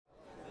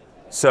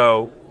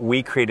So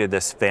we created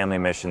this family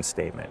mission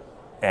statement.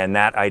 And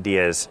that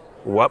idea is,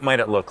 what might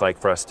it look like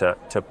for us to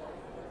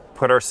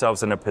put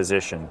ourselves in a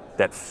position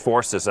that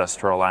forces us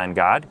to rely on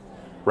God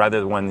rather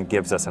than one that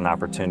gives us an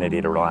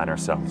opportunity to rely on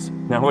ourselves?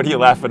 Now, what are you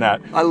laughing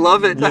at? I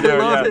love it. I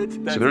love it.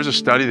 So there's a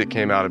study that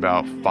came out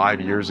about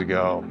 5 years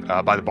ago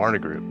by the Barna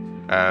Group.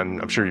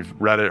 And I'm sure you've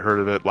read it, heard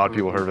of it. A lot of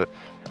people heard of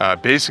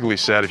it. Basically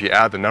said, if you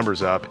add the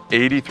numbers up,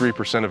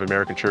 83% of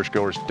American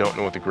churchgoers don't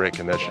know what the Great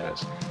Commission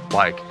is.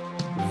 Like,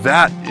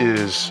 that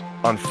is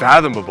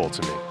unfathomable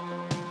to me.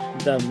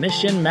 The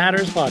Mission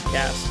Matters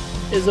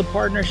podcast is a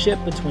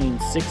partnership between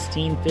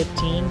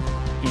 1615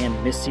 and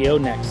Missio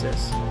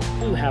Nexus,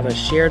 who have a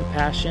shared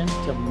passion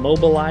to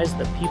mobilize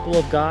the people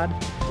of God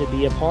to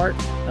be a part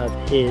of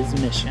His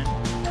mission.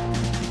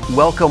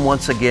 Welcome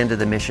once again to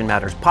the Mission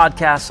Matters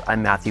podcast.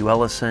 I'm Matthew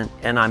Ellison,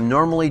 and I'm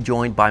normally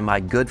joined by my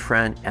good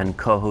friend and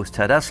co-host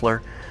Ted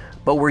Esler,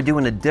 but we're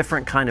doing a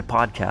different kind of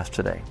podcast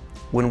today.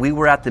 When we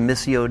were at the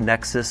Missio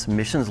Nexus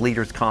Missions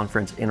Leaders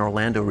Conference in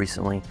Orlando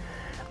recently,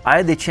 I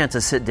had the chance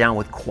to sit down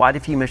with quite a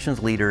few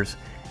missions leaders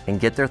and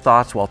get their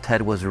thoughts while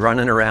Ted was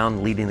running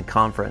around leading the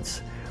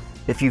conference.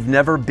 If you've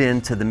never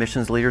been to the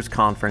Missions Leaders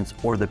Conference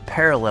or the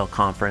Parallel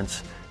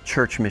Conference,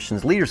 Church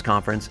Missions Leaders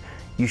Conference,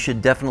 you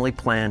should definitely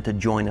plan to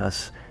join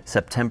us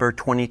September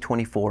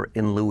 2024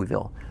 in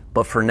Louisville.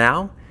 But for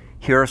now,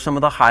 here are some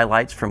of the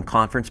highlights from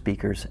conference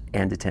speakers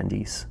and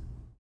attendees.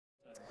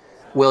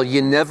 Well,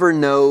 you never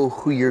know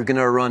who you're going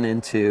to run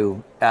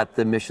into at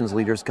the Missions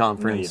Leaders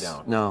Conference. No, you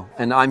don't. No.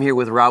 And I'm here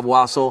with Rob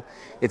Wassel.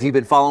 If you've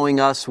been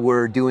following us,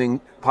 we're doing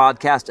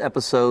podcast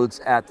episodes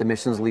at the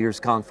Missions Leaders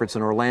Conference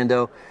in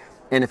Orlando.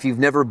 And if you've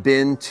never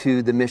been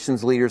to the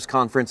Missions Leaders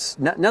Conference,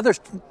 now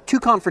there's two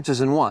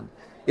conferences in one.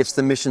 It's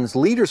the Missions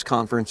Leaders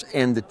Conference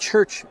and the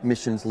Church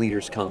Missions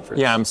Leaders Conference.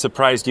 Yeah, I'm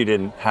surprised you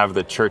didn't have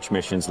the Church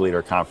Missions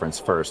Leader Conference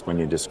first when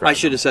you described I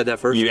should have said that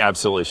first. You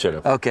absolutely should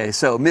have. Okay,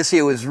 so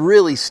Missio is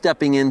really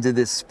stepping into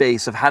this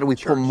space of how do we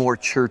pull more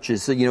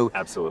churches, so,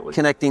 Absolutely.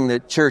 connecting the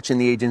church and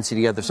the agency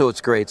together. So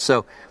it's great.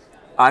 So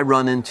I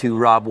run into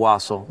Rob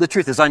Wassel. The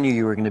truth is, I knew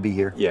you were going to be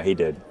here. Yeah, he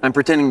did. I'm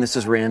pretending this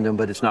is random,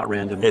 but it's not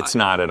random. It's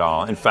not at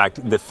all. In fact,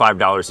 the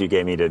 $5 you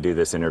gave me to do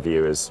this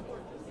interview is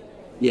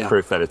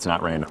proof that it's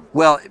not random.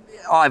 Well,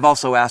 I've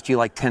also asked you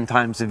like 10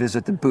 times to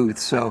visit the booth,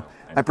 so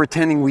I'm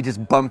pretending we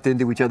just bumped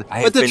into each other.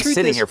 I've been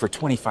sitting here for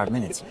 25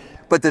 minutes.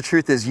 But the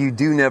truth is, you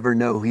do never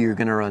know who you're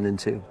going to run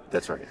into.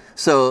 That's right.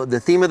 So the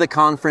theme of the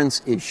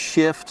conference is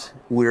Shift.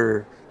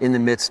 We're in the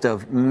midst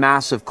of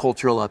massive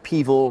cultural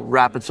upheaval,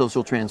 rapid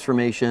social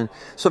transformation.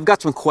 So I've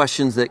got some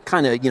questions that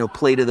kind of,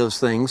 play to those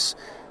things.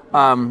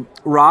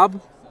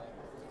 Rob,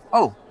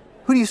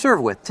 who do you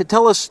serve with?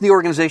 Tell us the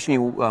organization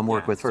you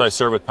work with first. So I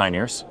serve with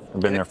Pioneers. I've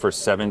been there for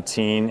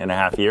 17 and a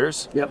half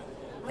years. Yep.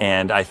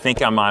 And I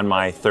think I'm on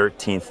my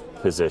 13th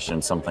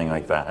position, something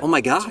like that. Oh my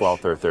gosh.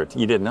 12th or 13th.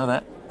 You didn't know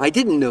that? I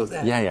didn't know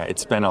that. Yeah.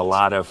 It's been a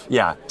lot of,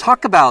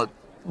 Talk about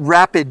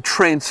rapid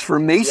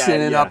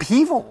transformation and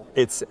upheaval.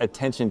 It's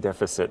attention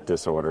deficit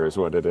disorder is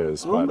what it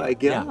is. Oh my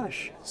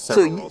gosh. Yeah.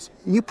 So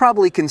you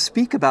probably can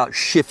speak about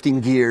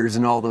shifting gears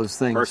and all those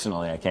things.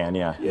 Personally, I can,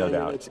 no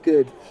doubt. That's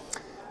good.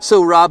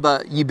 So Rob,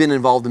 you've been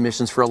involved in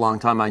missions for a long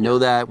time. I know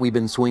that. We've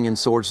been swinging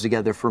swords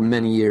together for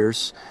many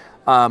years.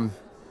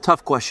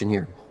 Tough question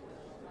here.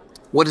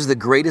 What is the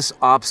greatest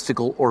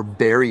obstacle or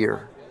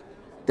barrier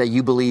that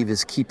you believe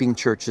is keeping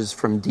churches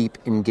from deep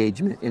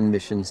engagement in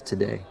missions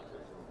today?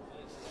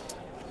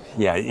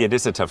 Yeah, it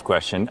is a tough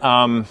question.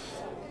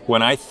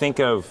 When I think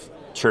of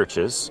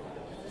churches,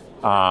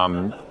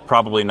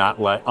 probably not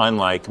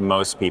unlike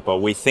most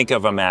people, we think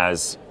of them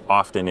as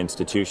often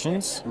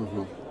institutions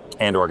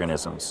and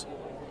organisms.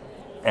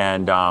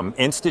 And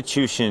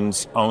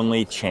institutions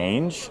only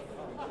change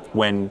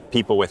when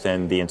people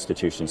within the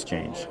institutions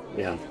change.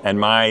 Yeah. And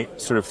my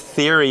sort of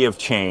theory of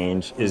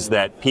change is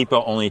that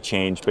people only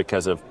change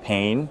because of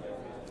pain,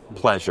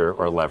 pleasure,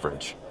 or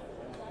leverage.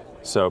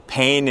 So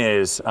pain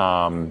is,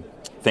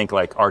 think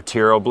like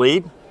arterial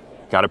bleed,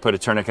 got to put a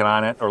tourniquet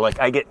on it, or like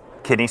I get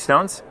kidney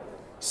stones.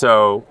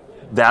 So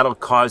that'll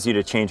cause you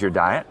to change your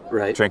diet,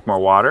 drink more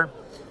water.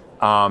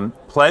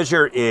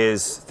 Pleasure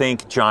is,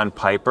 think John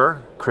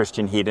Piper,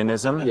 Christian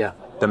hedonism. Yeah.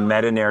 The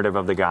meta-narrative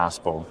of the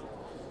gospel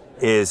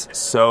is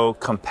so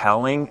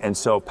compelling and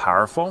so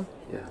powerful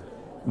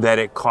that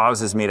it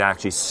causes me to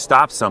actually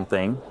stop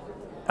something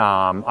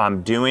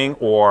I'm doing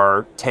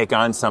or take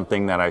on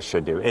something that I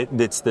should do.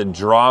 It's the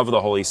draw of the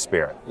Holy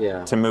Spirit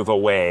to move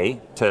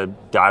away, to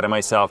die to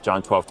myself,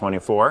 John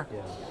 12:24.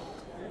 Yeah.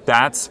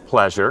 That's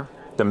pleasure,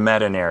 the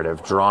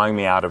meta-narrative, drawing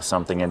me out of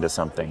something into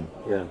something.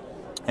 Yeah.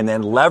 And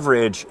then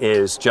leverage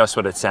is just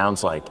what it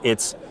sounds like.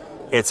 It's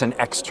an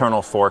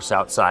external force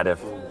outside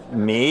of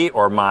me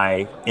or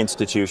my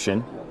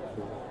institution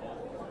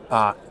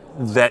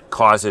that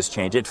causes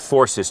change. It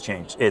forces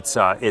change.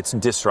 It's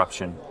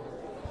disruption.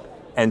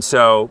 And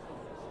so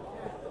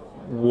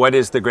what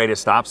is the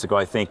greatest obstacle?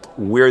 I think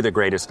we're the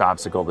greatest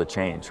obstacle to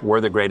change.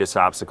 We're the greatest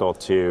obstacle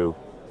to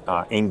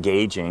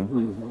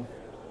engaging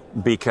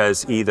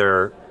because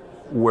either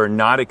we're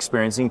not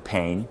experiencing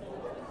pain,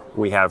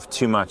 we have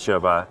too much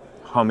of a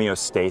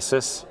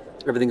homeostasis.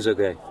 Everything's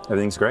okay.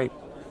 Everything's great.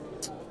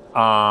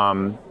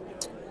 I'm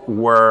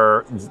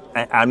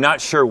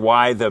not sure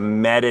why the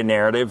meta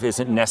narrative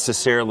isn't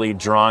necessarily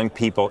drawing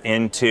people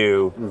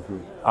into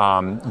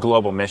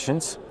global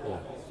missions,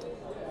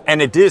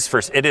 and it is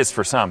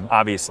for some,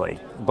 obviously,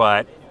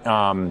 but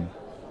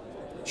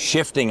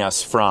shifting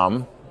us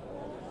from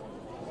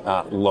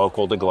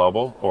local to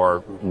global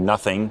or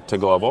nothing to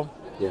global.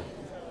 Yeah.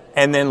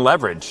 And then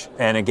leverage.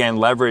 And again,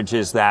 leverage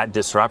is that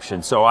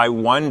disruption. So I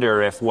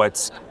wonder if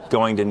what's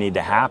going to need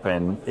to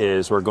happen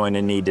is we're going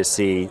to need to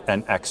see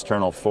an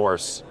external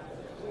force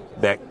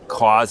that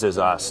causes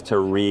us to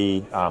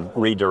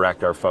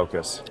redirect our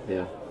focus.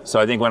 Yeah. So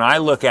I think when I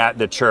look at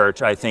the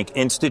church, I think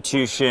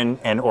institution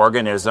and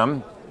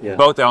organism, Yeah.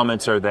 both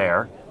elements are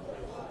there.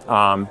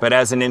 But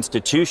as an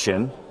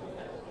institution,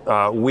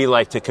 we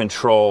like to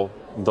control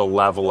the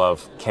level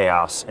of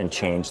chaos and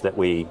change that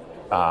we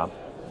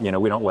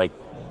don't like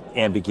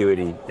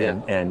ambiguity,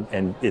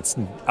 and it's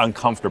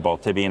uncomfortable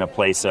to be in a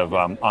place of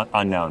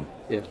unknown.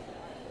 Yeah.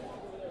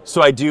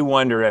 So I do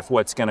wonder if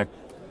what's going to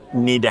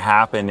need to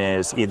happen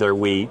is either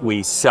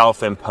we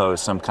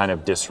self-impose some kind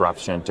of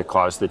disruption to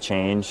cause the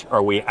change,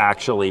 or we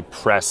actually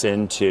press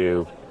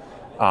into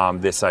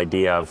this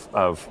idea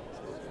of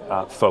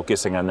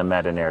focusing on the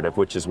meta-narrative,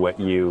 which is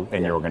what you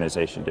and your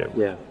organization do.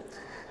 Yeah.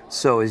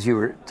 So as you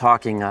were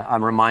talking,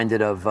 I'm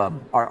reminded of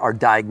our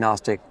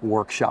diagnostic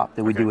workshop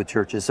that we do with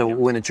churches. So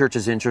when a church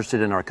is interested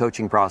in our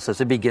coaching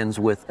process, it begins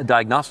with a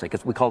diagnostic.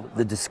 We call it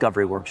the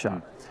discovery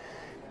workshop.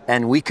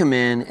 And we come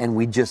in and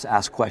we just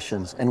ask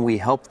questions and we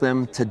help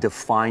them to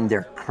define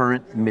their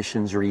current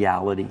mission's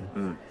reality.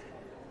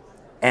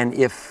 And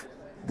if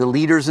the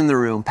leaders in the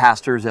room,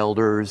 pastors,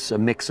 elders, a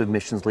mix of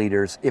missions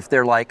leaders, if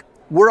they're like,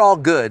 we're all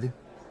good,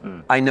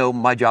 I know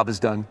my job is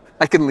done.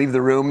 I can leave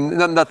the room,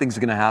 nothing's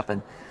gonna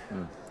happen.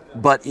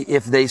 But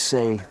if they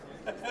say,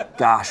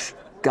 gosh,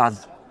 God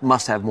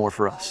must have more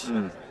for us.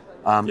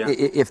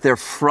 If they're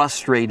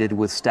frustrated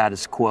with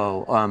status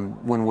quo,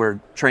 when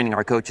we're training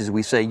our coaches,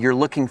 we say, you're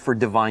looking for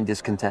divine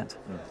discontent.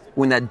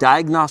 When that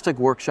diagnostic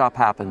workshop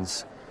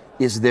happens,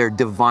 is there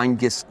divine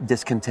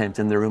discontent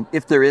in the room?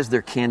 If there is,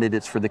 they're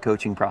candidates for the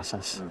coaching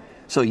process.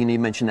 So you need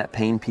to mention that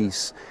pain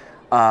piece.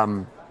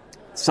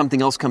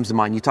 Something else comes to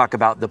mind. You talk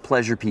about the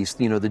pleasure piece,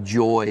 the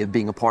joy of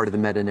being a part of the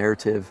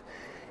meta-narrative.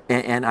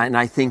 And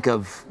I think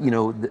of,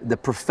 the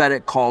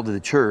prophetic call to the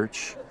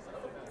church.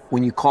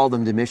 When you call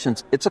them to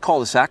missions, it's a call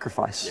to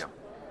sacrifice.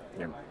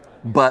 Yeah.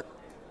 But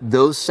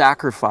those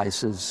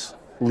sacrifices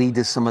lead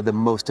to some of the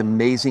most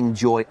amazing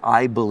joy,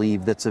 I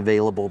believe, that's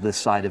available this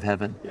side of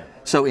heaven. Yeah.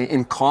 So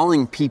in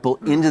calling people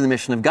into the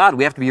mission of God,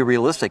 we have to be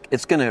realistic.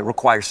 It's going to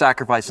require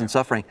sacrifice and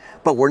suffering.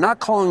 But we're not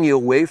calling you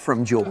away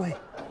from joy.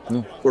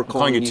 We're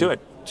calling you to it.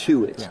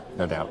 To it. Yeah,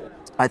 no doubt.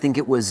 I think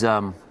it was,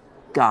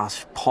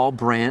 Paul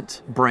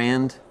Brandt,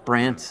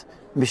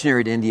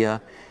 missionary to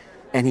India.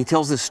 And he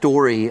tells this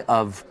story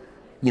of,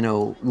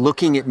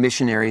 looking at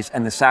missionaries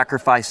and the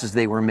sacrifices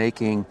they were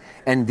making.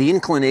 And the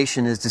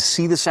inclination is to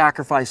see the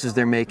sacrifices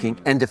they're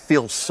making and to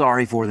feel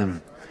sorry for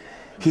them.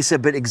 He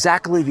said, but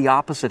exactly the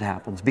opposite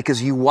happens,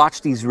 because you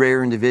watch these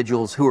rare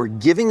individuals who are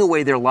giving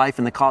away their life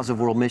in the cause of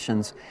world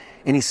missions.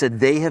 And he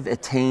said, they have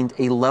attained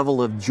a level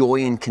of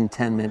joy and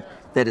contentment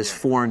that is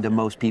foreign to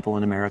most people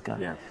in America.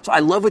 Yeah. So I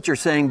love what you're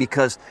saying,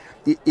 because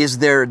is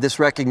there this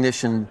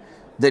recognition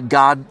that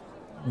God,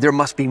 there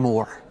must be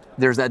more?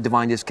 There's that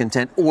divine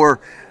discontent, or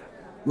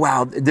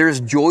wow, there's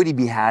joy to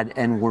be had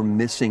and we're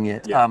missing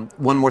it. Yeah.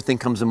 One more thing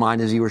comes to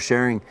mind as you were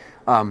sharing,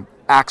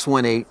 Acts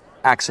 1:8,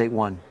 Acts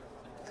 8:1.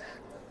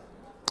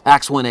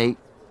 Acts 1:8,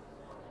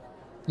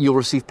 you'll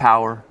receive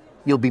power.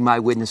 You'll be my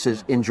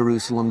witnesses in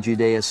Jerusalem,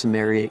 Judea,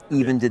 Samaria,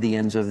 even to the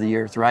ends of the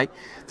earth, right?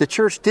 The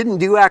church didn't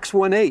do Acts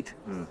 1:8.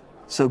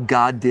 So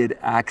God did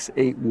Acts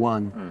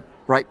 8:1,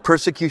 right?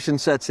 Persecution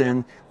sets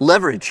in,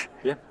 leverage.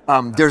 Yeah.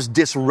 There's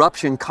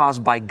disruption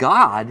caused by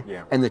God,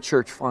 and the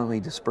church finally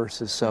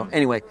disperses. So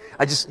anyway,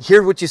 I just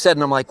hear what you said,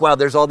 and I'm like, wow,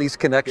 there's all these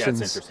connections.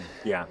 Yeah, it's interesting.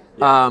 Yeah,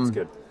 that's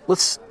good.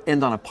 Let's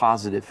end on a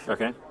positive.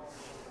 Okay.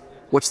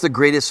 What's the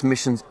greatest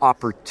missions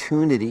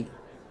opportunity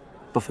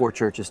before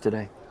churches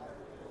today?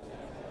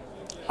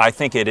 I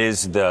think it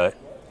is the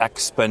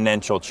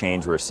exponential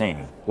change we're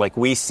seeing. Like,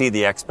 we see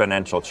the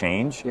exponential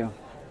change. Yeah.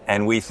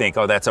 And we think,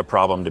 oh, that's a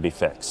problem to be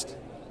fixed.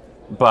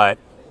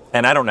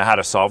 And I don't know how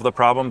to solve the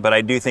problem, but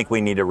I do think we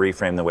need to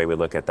reframe the way we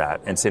look at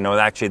that and say, no,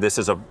 actually, this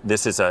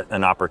is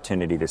an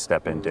opportunity to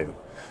step into.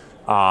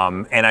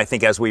 And I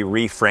think as we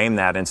reframe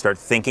that and start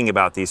thinking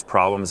about these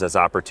problems as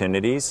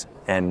opportunities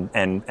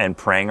and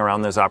praying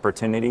around those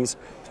opportunities,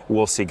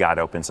 we'll see God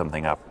open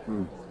something up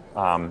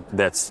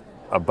that's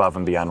above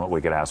and beyond what we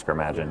could ask or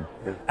imagine.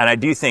 Yeah. And I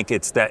do think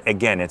it's that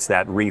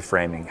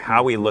reframing,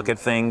 how we look at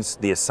things,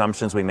 the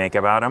assumptions we make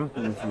about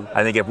them.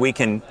 I think if we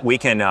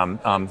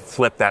can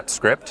flip that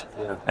script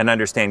and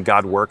understand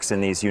God works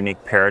in these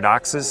unique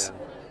paradoxes,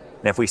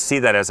 and if we see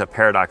that as a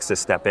paradox to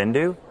step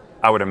into,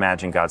 I would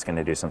imagine God's going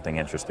to do something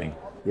interesting.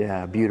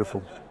 Yeah,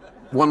 beautiful.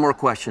 One more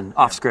question,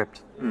 off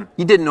script.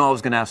 You didn't know I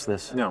was going to ask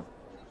this. No.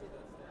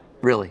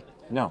 Really?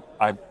 No,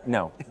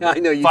 no. I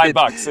know you did.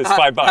 $5. It's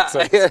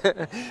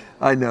 $5.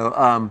 I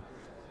know.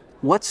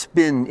 What's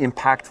been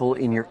impactful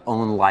in your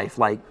own life,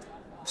 like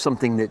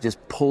something that just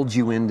pulled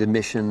you into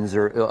missions,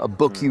 or a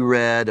book you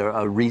read, or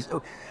a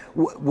reason?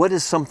 What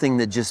is something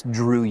that just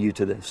drew you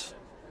to this?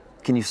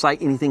 Can you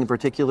cite anything in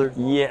particular?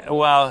 Yes.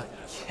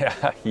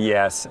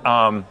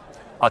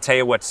 I'll tell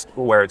you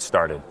where it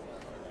started.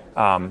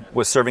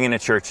 Was serving in a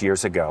church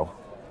years ago,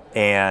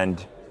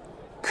 and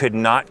could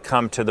not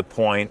come to the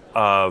point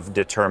of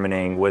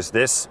determining, was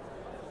this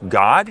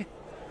God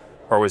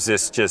or was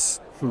this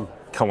just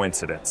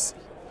coincidence?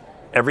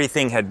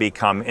 Everything had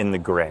become in the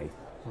gray.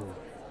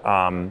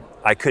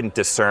 I couldn't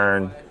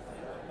discern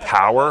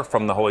power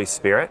from the Holy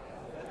Spirit.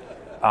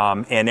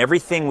 And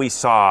everything we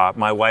saw,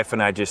 my wife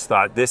and I just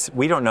thought,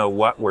 we don't know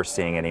what we're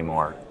seeing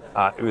anymore.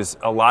 It was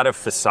a lot of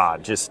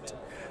facade, just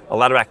a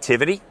lot of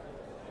activity,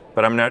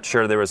 but I'm not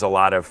sure there was a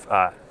lot of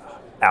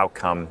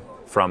outcome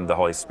from the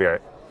Holy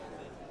Spirit.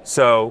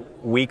 So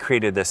we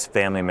created this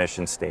family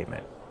mission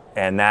statement.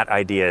 And that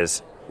idea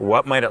is,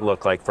 what might it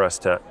look like for us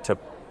to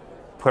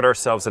put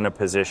ourselves in a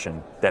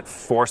position that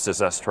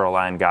forces us to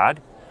rely on God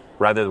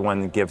rather than one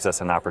that gives us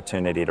an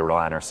opportunity to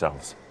rely on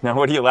ourselves? Now,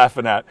 what are you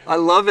laughing at? I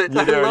love it.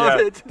 I love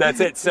it. That's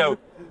it. So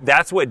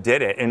that's what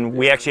did it. And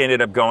we actually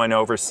ended up going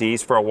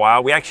overseas for a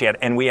while. We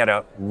had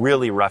a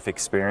really rough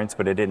experience,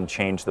 but it didn't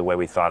change the way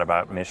we thought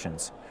about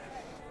missions.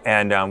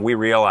 And we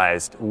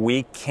realized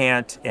we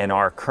can't, in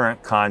our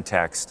current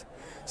context,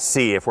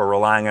 see if we're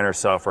relying on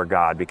ourselves or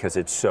God, because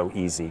it's so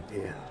easy.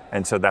 Yeah.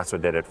 And so that's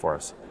what did it for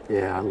us.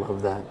 Yeah, I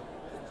love that.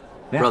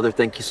 Yeah. Brother,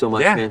 thank you so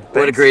much, man.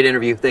 What a great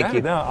interview. Thank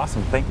you. No,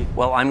 awesome. Thank you.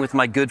 Well, I'm with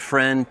my good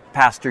friend,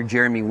 Pastor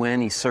Jeremy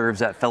Wynn. He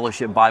serves at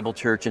Fellowship Bible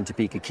Church in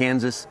Topeka,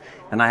 Kansas.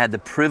 And I had the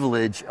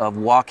privilege of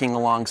walking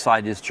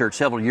alongside his church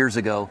several years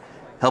ago,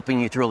 helping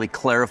you to really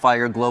clarify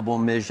your global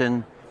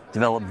mission,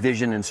 develop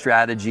vision and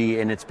strategy.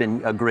 And it's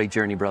been a great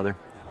journey, brother.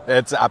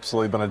 It's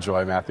absolutely been a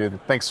joy, Matthew.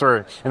 Thanks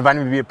for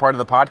inviting me to be a part of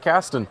the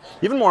podcast, and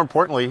even more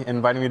importantly,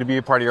 inviting me to be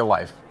a part of your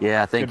life.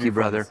 Yeah, thank you,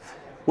 brother.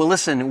 Well,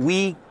 listen,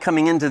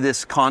 coming into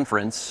this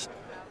conference,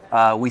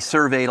 we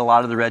surveyed a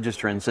lot of the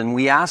registrants, and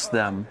we asked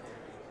them,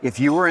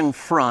 if you were in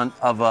front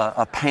of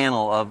a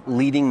panel of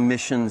leading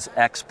missions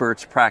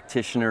experts,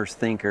 practitioners,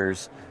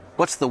 thinkers,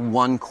 what's the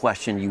one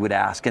question you would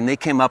ask? And they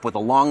came up with a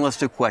long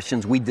list of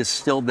questions. We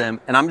distilled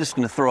them, and I'm just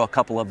going to throw a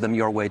couple of them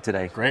your way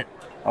today. Great.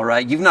 All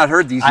right. You've not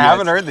heard these yet. I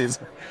haven't heard these.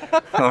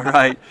 All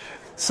right.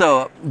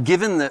 So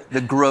given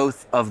the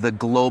growth of the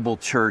global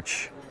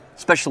church,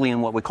 especially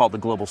in what we call the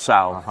global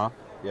south,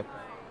 Yep.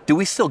 do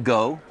we still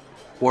go,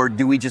 or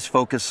do we just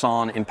focus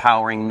on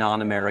empowering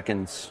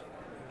non-Americans?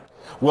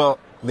 Well,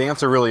 the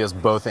answer really is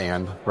both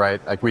and,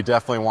 right? Like, we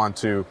definitely want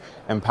to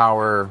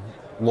empower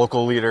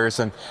local leaders,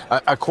 and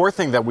a core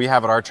thing that we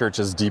have at our church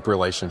is deep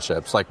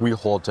relationships. Like, we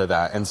hold to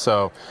that, and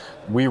so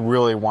we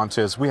really want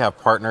to, as we have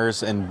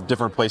partners in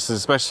different places,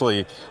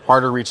 especially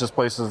harder reaches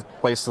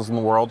places in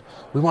the world,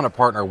 we want to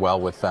partner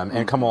well with them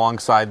and come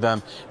alongside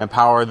them,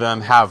 empower them,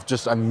 have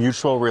just a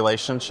mutual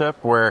relationship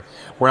where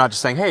we're not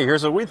just saying, hey,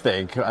 here's what we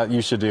think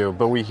you should do,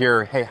 but we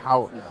hear, hey,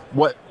 how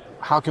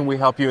can we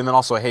help you? And then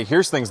also, hey,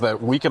 here's things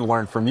that we can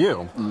learn from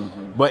you.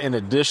 Mm-hmm. But in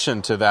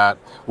addition to that,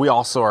 we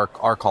also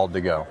are called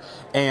to go.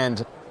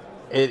 And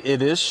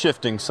it is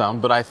shifting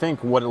some, but I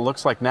think what it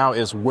looks like now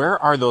is,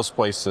 where are those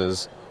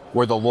places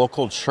where the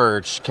local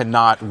church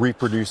cannot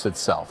reproduce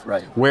itself?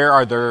 Right. Where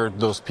are there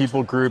those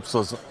people groups,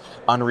 those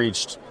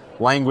unreached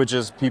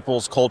languages,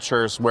 peoples,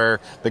 cultures, where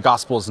the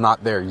gospel is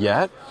not there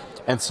yet?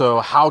 And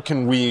so how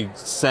can we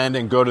send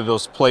and go to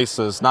those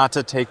places, not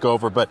to take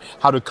over, but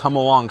how to come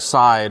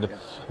alongside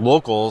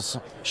locals,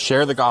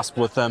 share the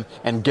gospel with them,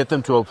 and get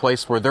them to a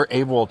place where they're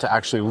able to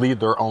actually lead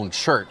their own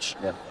church.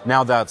 Yeah.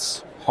 Now,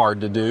 that's hard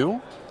to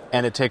do,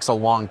 and it takes a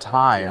long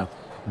time,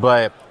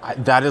 but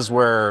that is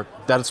where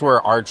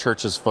our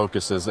church's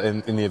focus is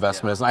in the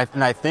investment is.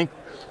 And I think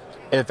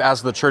if,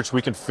 as the church,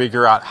 we can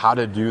figure out how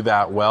to do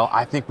that well,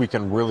 I think we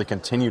can really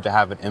continue to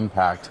have an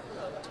impact.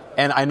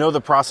 And I know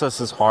the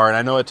process is hard.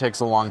 I know it takes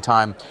a long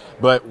time,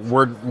 but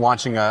we're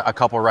launching a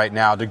couple right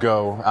now to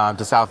go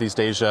to Southeast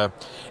Asia,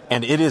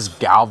 and it is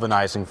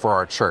galvanizing for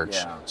our church.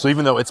 Yeah. So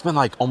even though it's been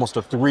like almost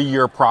a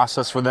 3-year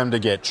process for them to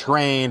get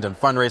trained and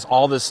fundraise,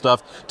 all this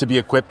stuff to be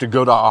equipped to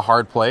go to a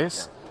hard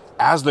place,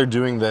 as they're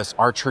doing this,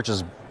 our church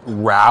is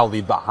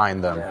rallied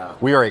behind them. Yeah.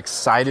 We are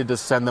excited to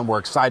send them. We're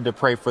excited to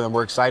pray for them.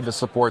 We're excited to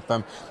support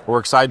them. We're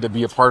excited to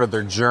be a part of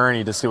their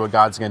journey to see what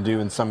God's going to do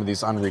in some of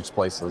these unreached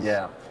places.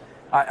 Yeah.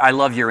 I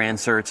love your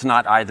answer. It's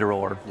not either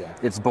or. Yeah.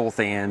 It's both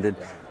and. And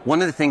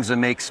one of the things that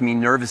makes me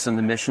nervous in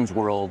the missions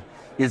world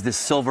is this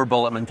silver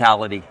bullet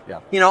mentality. Yeah.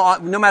 You know,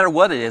 no matter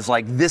what it is,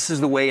 like, this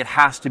is the way it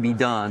has to be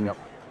done. Yep.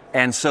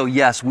 And so,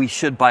 yes, we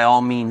should by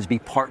all means be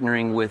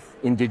partnering with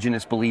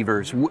indigenous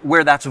believers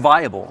where that's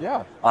viable,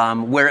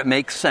 where it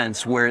makes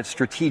sense, where it's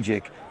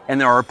strategic. And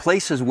there are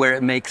places where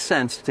it makes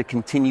sense to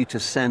continue to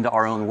send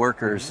our own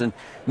workers. Mm-hmm. And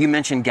you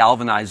mentioned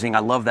galvanizing. I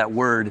love that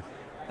word.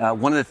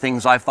 One of the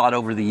things I've thought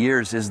over the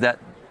years is that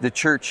the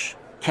church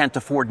can't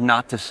afford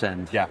not to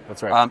send. Yeah,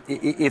 that's right.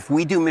 If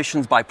we do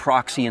missions by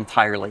proxy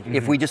entirely,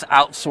 if we just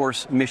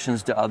outsource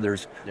missions to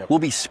others, we'll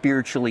be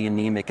spiritually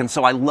anemic. And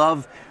so I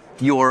love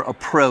your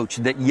approach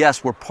that,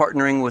 yes, we're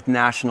partnering with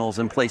nationals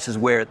in places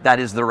where that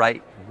is the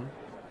right,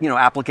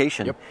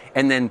 application.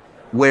 And then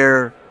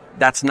where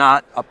that's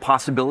not a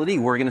possibility,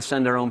 we're going to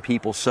send our own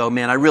people. So,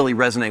 man, I really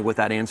resonate with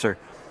that answer.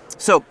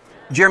 So,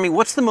 Jeremy,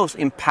 what's the most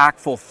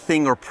impactful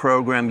thing or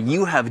program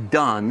you have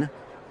done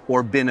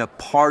or been a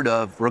part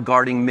of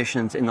regarding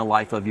missions in the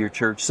life of your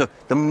church? So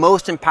the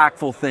most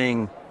impactful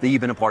thing that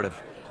you've been a part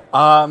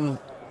of.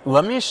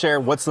 Let me share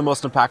what's the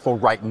most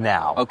impactful right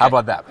now. Okay. How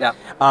about that?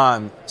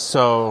 Yeah.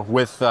 So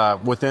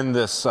within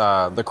this,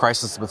 the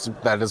crisis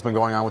that has been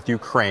going on with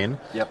Ukraine,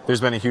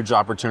 there's been a huge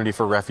opportunity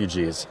for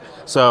refugees.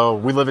 So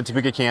we live in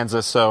Topeka,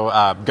 Kansas.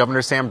 So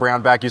Governor Sam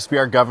Brownback used to be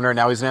our governor.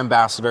 Now he's an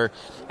ambassador.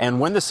 And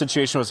when the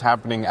situation was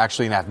happening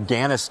actually in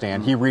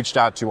Afghanistan, he reached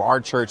out to our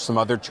church, some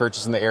other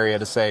churches in the area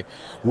to say,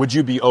 would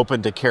you be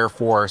open to care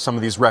for some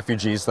of these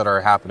refugees that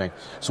are happening?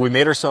 So we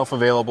made ourselves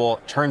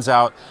available. Turns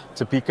out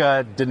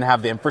Topeka didn't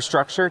have the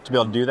infrastructure to be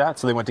able to do that,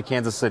 so they went to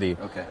Kansas City.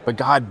 Okay. But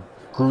God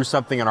grew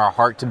something in our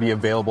heart to be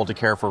available to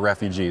care for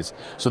refugees.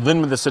 So then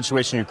when the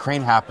situation in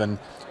Ukraine happened,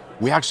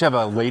 we actually have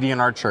a lady in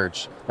our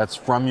church that's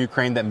from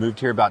Ukraine that moved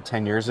here about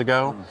 10 years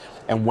ago.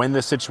 And when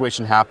this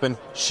situation happened,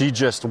 she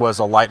just was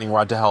a lightning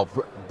rod to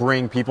help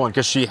bring people in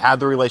because she had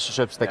the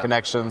relationships, the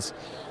connections.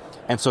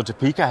 And so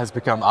Topeka has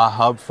become a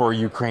hub for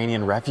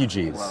Ukrainian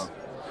refugees. Wow.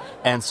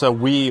 And so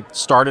we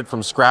started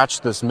from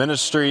scratch this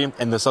ministry,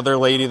 and this other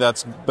lady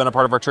that's been a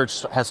part of our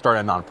church has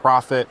started a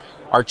nonprofit.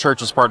 Our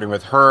church is partnering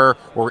with her.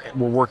 We're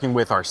working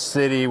with our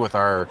city, with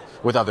other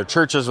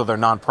churches, with our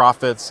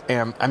nonprofits.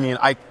 And I mean,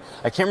 I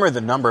can't remember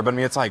the number, but I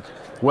mean, it's like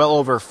well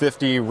over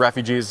 50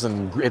 refugees,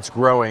 and it's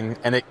growing,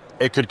 and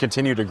it could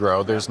continue to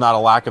grow. There's not a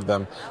lack of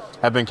them,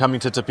 have been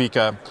coming to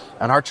Topeka,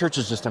 and our church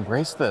has just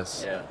embraced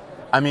this. Yeah.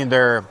 I mean,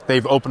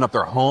 they've opened up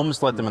their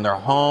homes, let them in their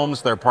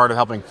homes. They're part of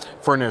helping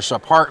furnish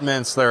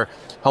apartments. They're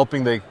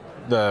helping the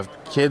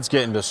kids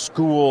get into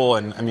school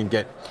and, I mean,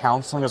 get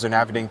counseling as they're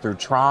navigating through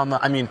trauma.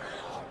 I mean,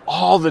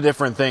 all the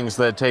different things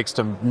that it takes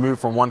to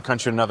move from one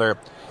country to another.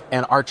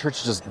 And our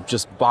church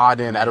just bought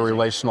in at a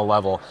relational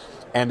level.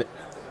 And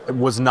it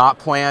was not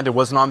planned. It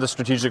wasn't on the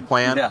strategic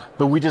plan. Yeah.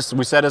 But we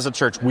said as a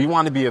church, we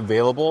want to be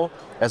available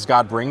as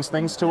God brings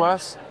things to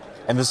us.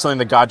 And this is something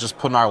that God just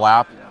put in our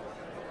lap.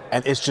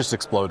 And it's just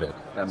exploded.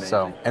 Amazing.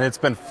 So, and it's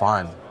been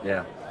fun.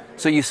 Yeah.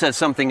 So you said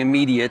something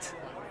immediate,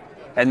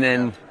 and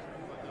then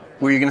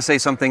were you going to say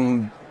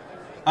something?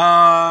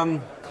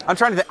 I'm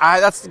trying to think.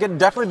 That's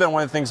definitely been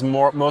one of the things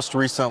most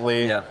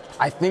recently. Yeah.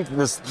 I think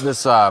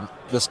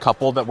this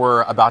couple that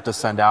we're about to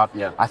send out,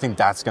 I think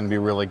that's going to be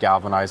really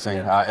galvanizing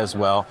as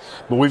well.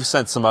 But we've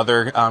sent some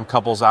other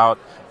couples out.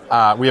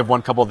 We have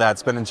one couple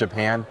that's been in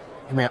Japan.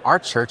 I mean, our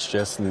church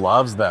just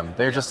loves them.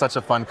 They're just such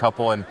a fun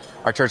couple, and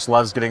our church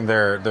loves getting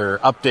their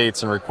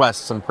updates and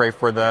requests and pray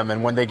for them.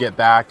 And when they get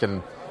back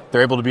and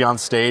they're able to be on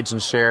stage and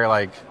share,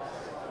 like,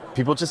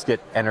 people just get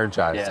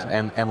energized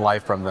and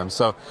life from them.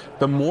 So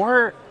the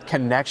more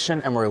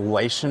connection and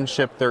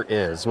relationship there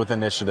is with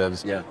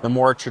initiatives, the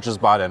more churches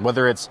bought in.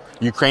 Whether it's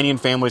Ukrainian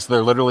families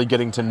they're literally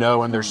getting to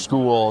know in their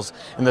schools,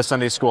 in the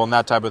Sunday school and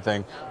that type of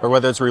thing, or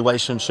whether it's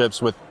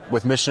relationships with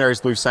missionaries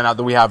that we've sent out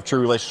that we have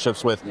true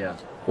relationships with,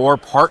 or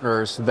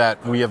partners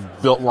that we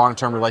have built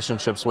long-term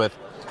relationships with.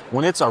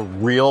 When it's a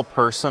real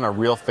person, a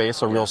real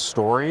face, a real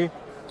story,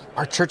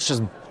 our church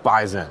just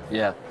buys in.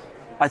 Yeah.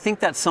 I think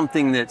that's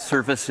something that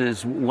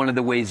surfaces one of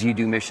the ways you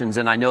do missions,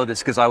 and I know this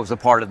because I was a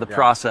part of the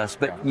process,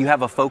 but you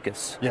have a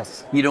focus.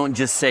 Yes. You don't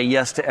just say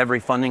yes to every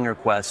funding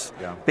request,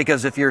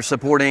 because if you're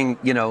supporting,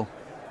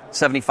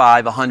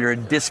 75,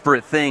 100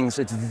 disparate things,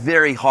 it's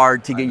very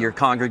hard to get your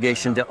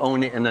congregation to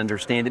own it and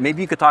understand it.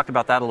 Maybe you could talk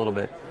about that a little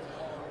bit.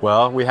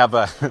 Well, we have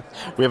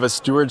a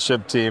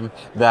stewardship team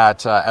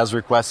that as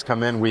requests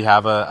come in, we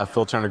have a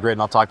filter and a grid,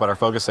 and I'll talk about our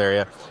focus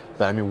area.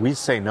 But I mean, we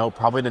say no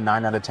probably to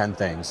 9 out of 10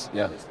 things.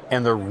 Yeah.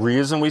 And the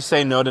reason we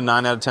say no to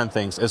 9 out of 10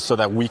 things is so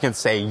that we can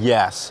say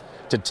yes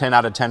to 10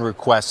 out of 10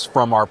 requests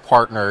from our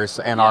partners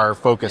and our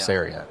focus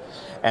area.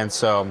 And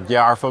so,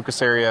 our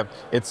focus area,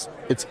 it's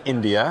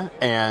India,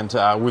 and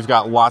we've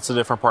got lots of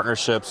different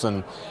partnerships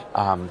and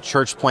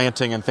church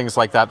planting and things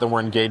like that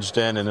we're engaged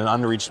in, and an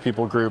unreached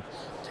people group.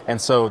 And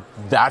so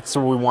that's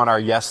where we want our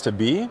yes to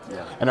be.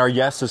 And our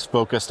yes is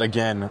focused,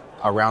 again,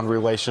 around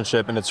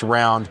relationship, and it's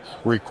around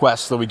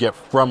requests that we get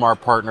from our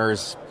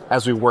partners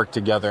as we work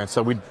together. And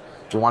so we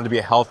want to be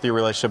a healthy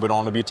relationship. We don't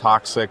want to be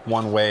toxic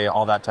one way,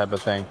 all that type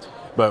of thing.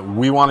 But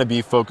we want to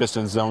be focused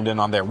and zoned in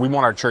on there. We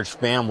want our church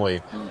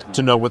family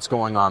to know what's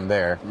going on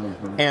there.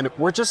 And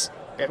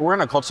we're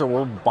in a culture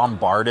where we're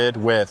bombarded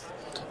with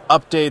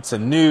updates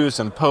and news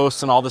and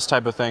posts and all this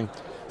type of thing.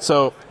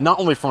 So not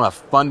only from a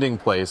funding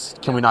place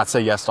can we not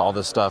say yes to all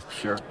this stuff,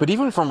 but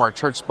even from our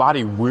church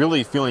body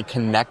really feeling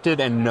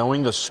connected and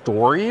knowing the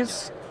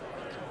stories,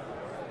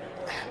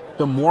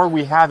 the more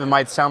we have, it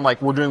might sound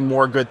like we're doing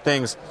more good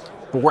things,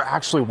 but we're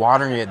actually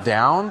watering it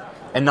down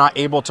and not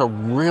able to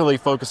really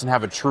focus and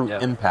have a true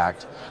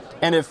impact.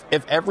 And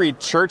if every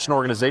church and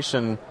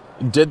organization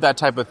did that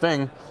type of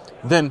thing,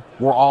 then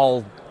we're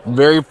all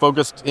very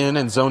focused in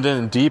and zoned in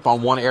and deep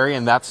on one area,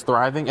 and that's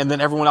thriving. And then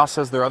everyone else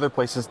has their other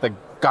places that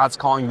God's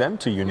calling them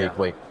to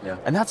uniquely. Yeah.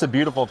 And that's a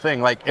beautiful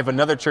thing. Like if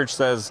another church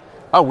says,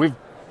 oh, we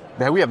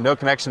have no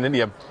connection to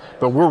India,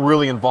 but we're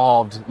really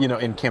involved,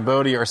 in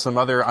Cambodia or some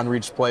other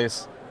unreached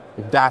place,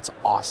 that's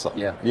awesome.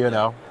 Yeah.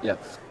 Yeah.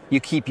 You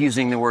keep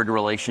using the word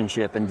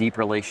relationship and deep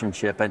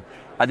relationship. And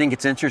I think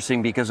it's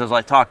interesting because as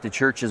I talk to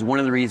churches, one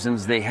of the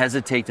reasons they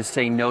hesitate to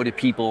say no to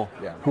people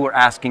who are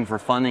asking for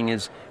funding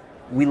is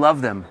we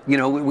love them.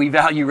 We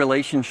value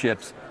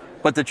relationships.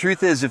 But the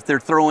truth is, if they're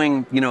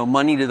throwing,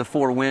 money to the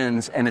four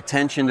winds and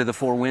attention to the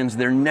four winds,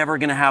 they're never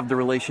going to have the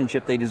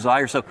relationship they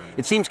desire. So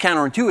it seems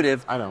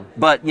counterintuitive. I know.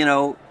 But,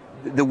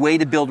 the way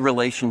to build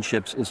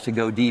relationships is to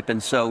go deep.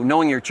 And so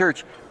knowing your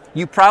church,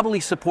 you probably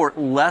support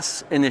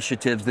less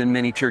initiatives than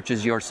many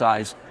churches your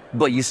size,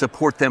 but you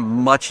support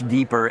them much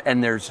deeper.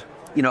 And there's,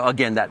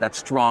 again, that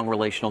strong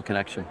relational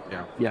connection.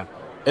 Yeah.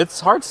 It's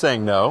hard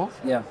saying no.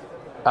 Yeah.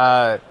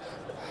 I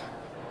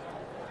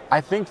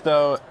think,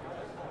 though,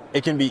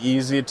 it can be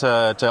easy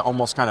to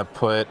almost kind of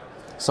put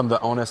some of the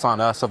onus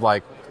on us of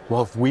like,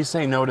 well, if we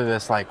say no to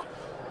this, like,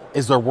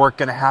 is there work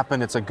going to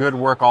happen? It's a good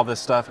work, all this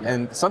stuff.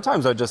 And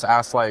sometimes I just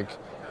ask, like,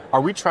 are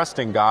we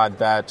trusting God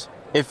that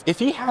if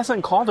he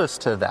hasn't called us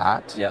to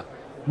that,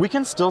 we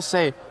can still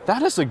say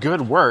that is a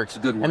good work.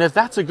 And if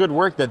that's a good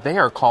work that they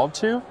are called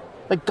to,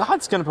 like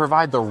God's going to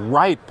provide the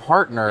right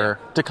partner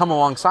to come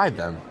alongside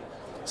them.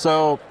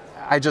 So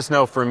I just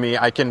know for me,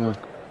 I can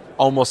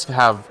almost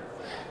have,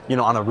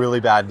 on a really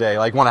bad day,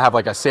 like want to have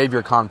like a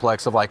savior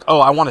complex of like,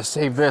 oh, I want to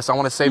save this. I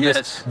want to save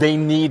this. They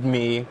need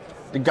me.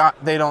 God,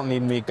 they don't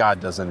need me. God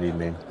doesn't need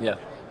me. Yeah.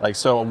 Like,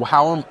 so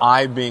how am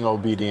I being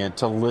obedient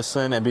to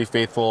listen and be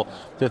faithful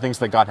to the things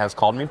that God has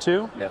called me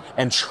to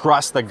and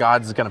trust that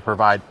God's going to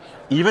provide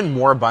even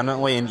more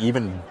abundantly and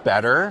even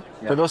better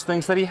for those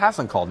things that he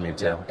hasn't called me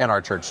to and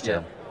our church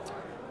to.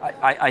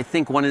 I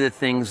think one of the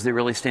things that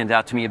really stands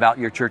out to me about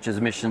your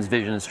church's missions,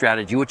 vision, and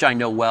strategy, which I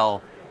know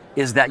well,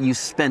 is that you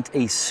spent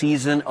a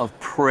season of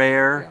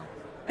prayer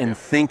and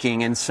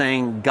thinking and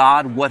saying,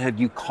 God, what have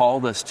you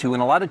called us to?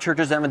 And a lot of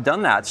churches haven't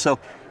done that. So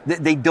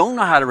they don't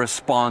know how to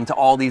respond to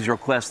all these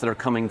requests that are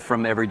coming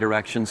from every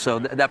direction. So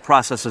that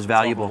process is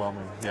valuable.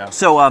 Yeah.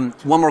 So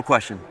one more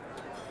question.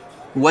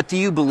 What do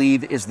you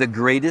believe is the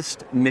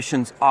greatest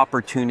missions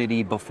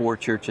opportunity before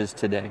churches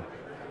today?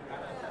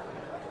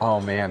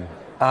 Oh, man.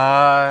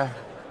 I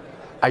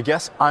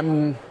guess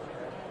I'd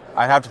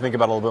have to think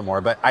about it a little bit more,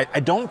 but I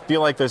don't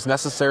feel like there's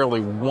necessarily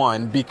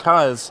one,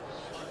 because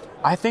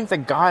I think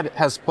that God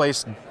has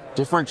placed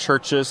different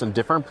churches in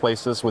different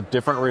places with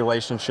different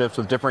relationships,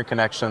 with different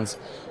connections,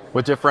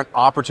 with different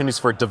opportunities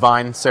for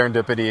divine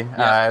serendipity,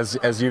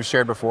 as you've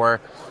shared before.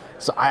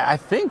 So I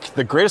think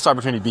the greatest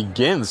opportunity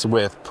begins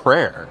with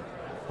prayer,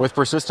 with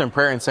persistent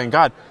prayer and saying,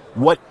 God,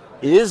 what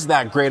is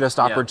that greatest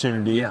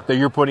opportunity that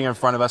you're putting in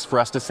front of us for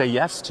us to say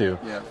yes to?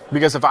 Yeah.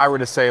 Because if I were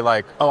to say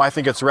like, oh, I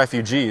think it's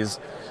refugees,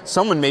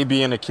 someone may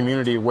be in a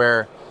community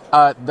where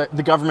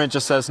the government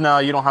just says, no,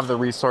 you don't have the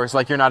resource,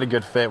 like you're not a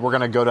good fit, we're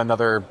going to go to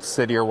another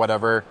city or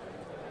whatever.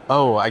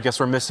 Oh, I guess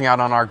we're missing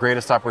out on our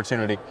greatest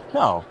opportunity.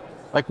 No,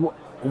 like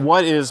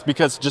what is,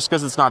 because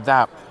it's not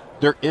that,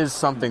 there is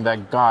something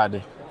that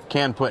God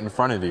can put in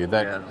front of you,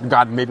 that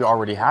God maybe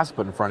already has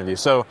put in front of you.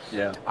 So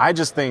I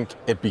just think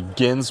it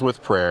begins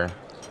with prayer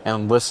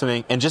and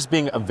listening and just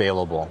being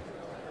available,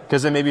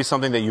 because it may be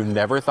something that you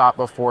never thought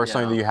before,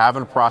 something that you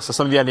haven't processed,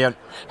 something that you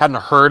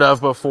hadn't heard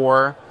of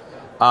before,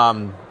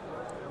 and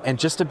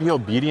just to be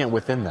obedient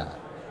within that.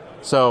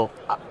 So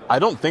I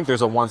don't think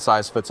there's a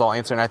one-size-fits-all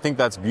answer, and I think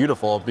that's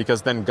beautiful,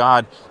 because then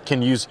God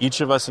can use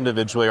each of us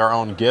individually, our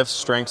own gifts,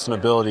 strengths, and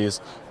abilities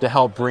to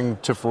help bring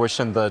to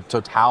fruition the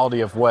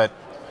totality of what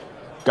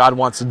God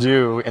wants to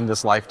do in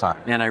this lifetime.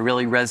 And I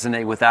really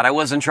resonate with that. I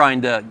wasn't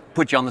trying to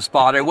put you on the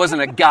spot. It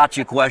wasn't a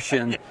gotcha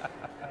question,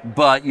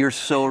 but you're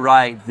so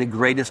right. The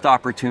greatest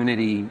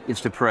opportunity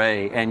is to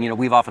pray. And,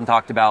 we've often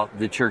talked about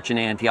the church in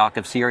Antioch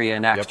of Syria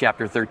in Acts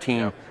chapter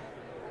 13.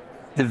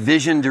 The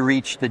vision to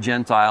reach the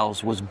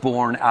Gentiles was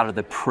born out of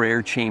the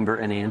prayer chamber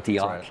in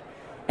Antioch. Right.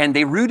 And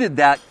they rooted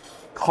that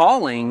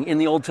calling in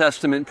the Old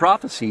Testament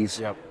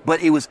prophecies,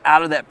 but it was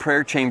out of that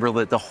prayer chamber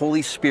that the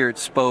Holy Spirit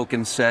spoke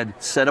and said,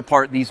 set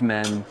apart these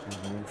men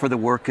for the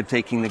work of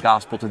taking the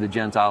gospel to the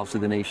Gentiles, to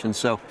the nations.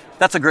 So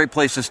that's a great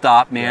place to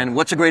stop, man.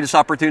 What's the greatest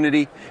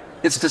opportunity?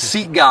 It's to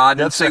seek God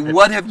and say,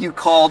 what have you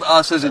called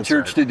us as a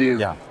church to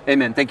do?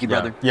 Amen. Thank you,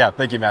 brother.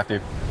 Thank you,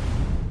 Matthew.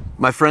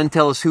 My friend,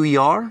 tell us who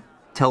you are.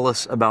 Tell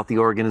us about the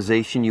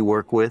organization you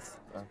work with.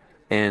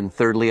 And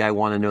thirdly, I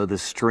want to know the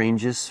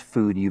strangest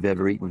food you've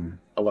ever eaten.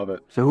 I love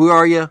it. So who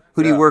are you?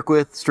 Who do you work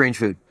with? Strange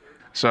food.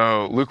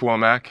 So Luke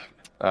Womack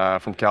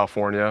from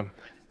California,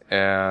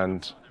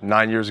 and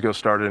 9 years ago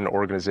started an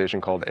organization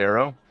called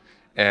Arrow.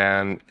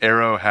 And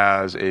Arrow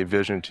has a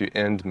vision to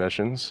end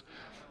missions.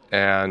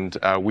 And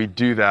we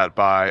do that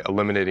by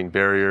eliminating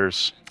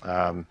barriers.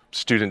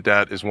 Student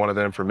debt is one of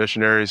them for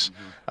missionaries.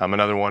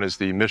 Another one is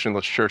the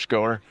missionless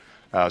churchgoer.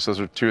 So those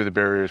are two of the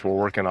barriers we're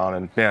working on.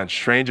 And man,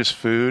 strangest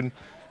food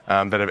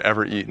that I've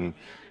ever eaten.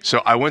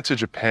 So I went to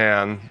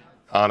Japan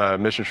on a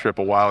mission trip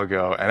a while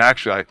ago, and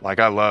actually,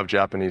 I love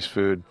Japanese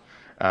food,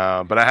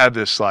 but I had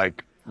this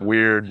like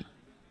weird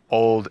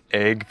old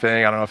egg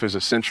thing. I don't know if it was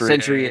a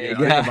century egg.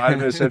 Yeah. It might have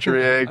been a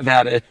century egg. I've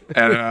had it.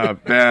 And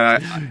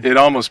man, it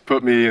almost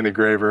put me in the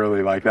grave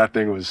early. Like that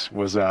thing was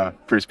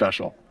pretty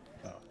special.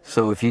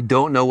 So if you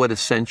don't know what a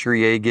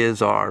century egg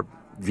is, our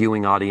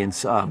viewing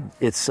audience,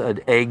 it's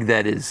an egg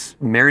that is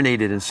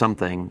marinated in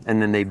something,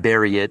 and then they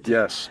bury it.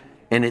 Yes.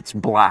 And it's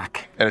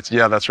black. And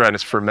that's right. And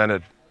it's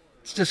fermented.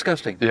 It's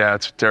disgusting. Yeah,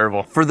 it's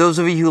terrible. For those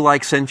of you who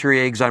like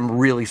century eggs, I'm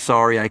really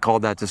sorry I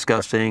called that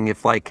disgusting.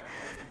 If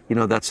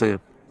that's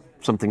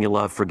something you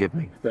love, forgive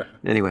me. Yeah.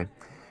 Anyway,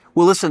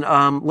 well, listen,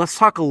 let's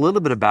talk a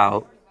little bit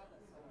about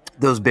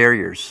those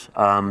barriers.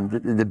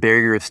 The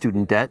barrier of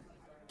student debt,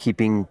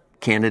 keeping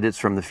candidates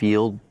from the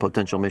field,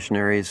 potential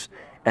missionaries,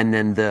 and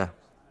then the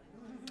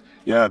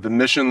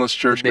missionless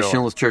churchgoer.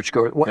 Missionless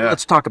churchgoer.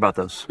 Let's talk about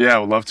those. Yeah, I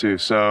would love to.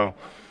 So,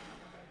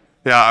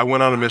 I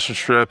went on a mission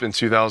trip in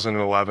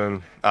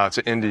 2011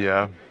 to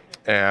India,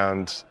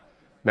 and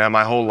man,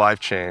 my whole life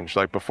changed.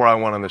 Like before I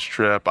went on this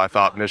trip, I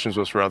thought missions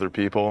was for other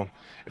people.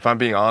 If I'm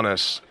being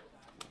honest,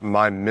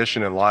 my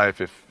mission in life,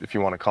 if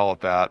you want to call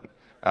it that,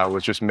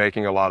 was just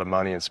making a lot of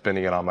money and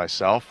spending it on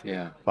myself.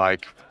 Yeah.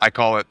 Like I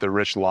call it the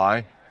rich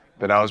lie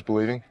that I was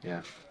believing.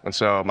 Yeah. And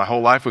so my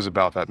whole life was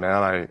about that,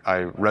 man.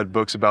 I read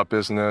books about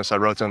business. I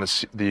wrote down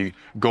the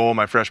goal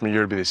my freshman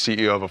year to be the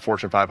CEO of a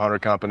Fortune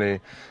 500 company.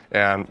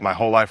 And my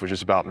whole life was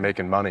just about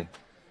making money.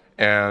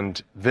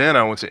 And then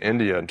I went to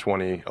India in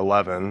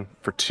 2011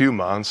 for 2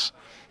 months.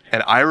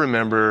 And I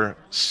remember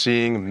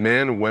seeing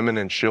men, women,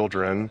 and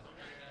children.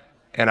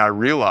 And I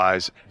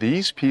realized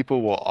these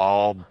people will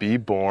all be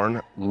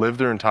born, live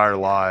their entire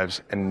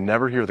lives, and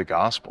never hear the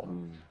gospel.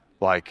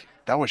 Like,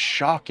 that was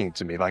shocking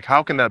to me. Like,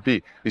 how can that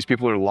be? These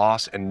people are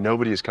lost and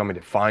nobody is coming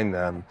to find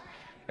them.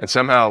 And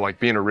somehow, like,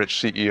 being a rich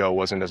CEO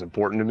wasn't as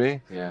important to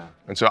me. Yeah.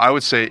 And so I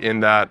would say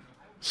in that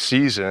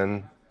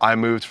season, I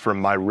moved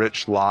from my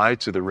rich lie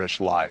to the rich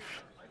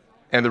life.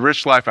 And the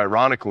rich life,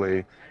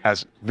 ironically,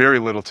 has very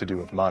little to do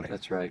with money.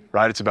 That's right.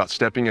 Right? It's about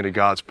stepping into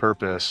God's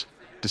purpose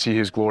to see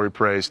his glory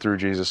praised through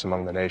Jesus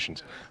among the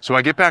nations. So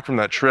I get back from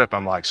that trip,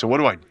 I'm like, so what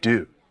do I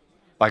do?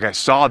 Like, I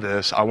saw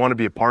this, I want to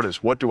be a part of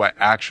this. What do I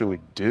actually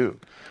do?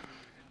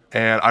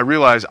 And I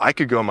realized I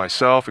could go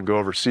myself and go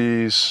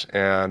overseas,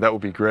 and that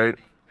would be great.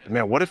 And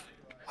man, what if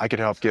I could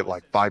help get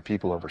like 5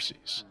 people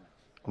overseas,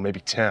 or maybe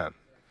 10?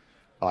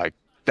 Like,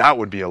 that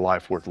would be a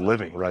life worth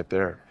living right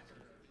there.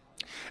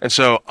 And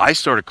so I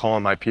started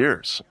calling my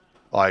peers.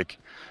 Like,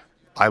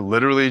 I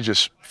literally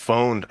just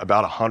phoned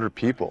about 100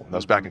 people. That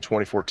was back in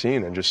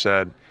 2014, and just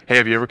said, hey,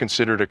 have you ever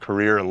considered a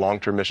career in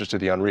long-term missions to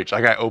the unreached?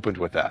 Like, I opened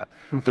with that.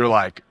 They're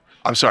like,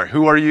 I'm sorry,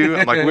 who are you?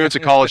 I'm like, we went to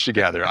college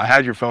together. I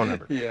had your phone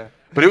number. Yeah.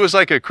 But it was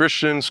like a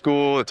Christian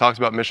school that talks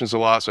about missions a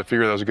lot, so I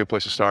figured that was a good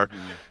place to start.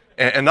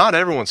 And not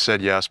everyone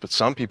said yes, but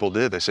some people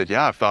did. They said,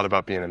 yeah, I've thought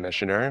about being a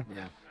missionary.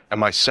 Yeah. And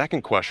my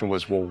second question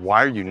was, well,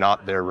 why are you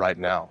not there right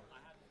now?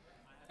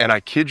 And I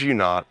kid you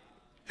not,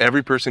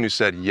 every person who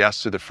said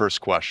yes to the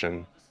first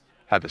question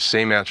had the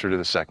same answer to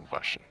the second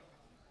question.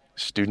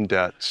 Student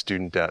debt,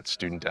 student debt,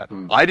 student debt.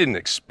 I didn't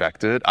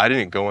expect it. I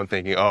didn't go in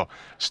thinking, oh,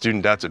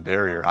 student debt's a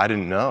barrier. I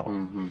didn't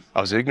know.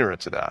 I was ignorant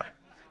to that.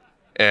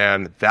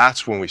 And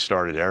that's when we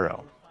started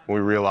Arrow. We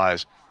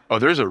realized, oh,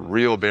 there's a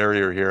real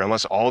barrier here.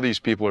 Unless all these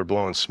people are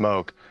blowing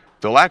smoke,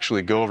 they'll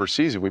actually go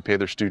overseas if we pay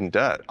their student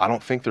debt. I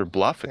don't think they're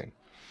bluffing.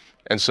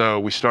 And so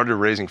we started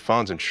raising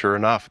funds, and sure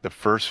enough, the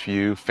first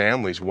few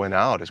families went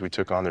out as we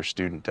took on their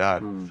student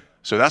debt.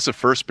 So that's the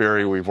first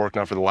barrier we've worked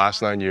on for the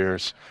last 9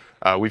 years.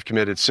 We've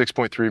committed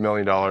 $6.3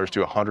 million to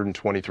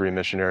 123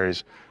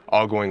 missionaries,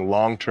 all going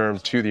long-term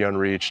to the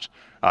unreached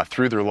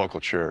through their local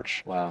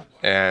church. Wow.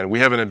 And we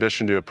have an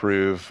ambition to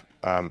approve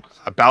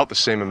about the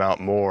same amount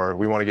more.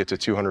 We want to get to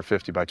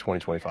 250 by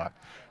 2025.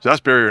 So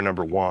that's barrier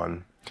number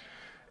one.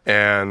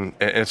 And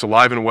it's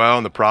alive and well,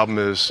 and the problem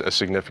is as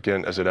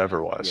significant as it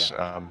ever was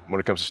when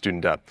it comes to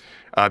student debt.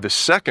 The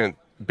second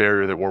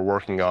barrier that we're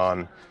working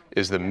on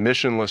is the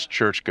missionless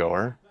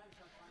churchgoer.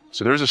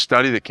 So there's a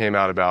study that came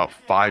out about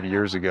 5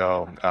 years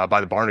ago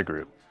by the Barna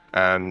Group,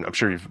 and I'm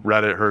sure you've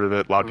read it, heard of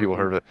it, a lot of people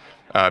heard of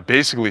it.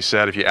 Basically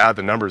said, if you add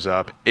the numbers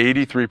up,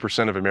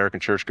 83% of American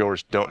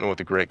churchgoers don't know what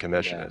the Great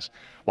Commission is.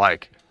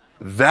 Like,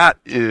 that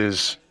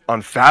is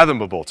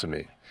unfathomable to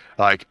me.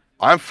 Like,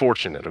 I'm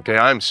fortunate, okay?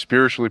 I'm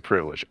spiritually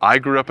privileged. I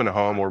grew up in a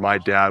home where my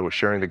dad was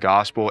sharing the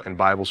gospel and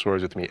Bible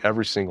stories with me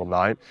every single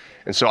night.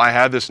 And so I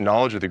had this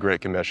knowledge of the Great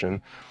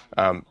Commission,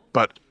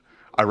 but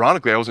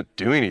ironically, I wasn't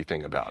doing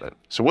anything about it.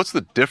 So what's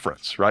the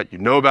difference, right? You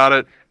know about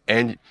it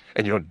and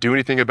you don't do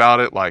anything about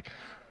it.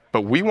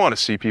 But we want to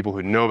see people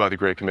who know about the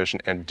Great Commission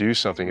and do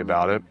something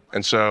about it.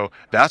 And so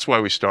that's why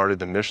we started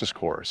the missions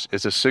course.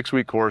 It's a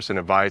 6-week course that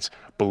invites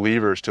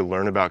believers to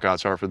learn about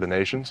God's heart for the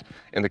nations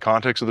in the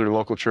context of their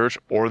local church,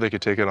 or they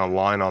could take it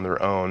online on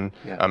their own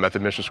at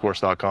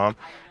themissionscourse.com.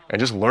 and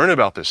just learn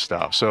about this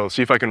stuff. So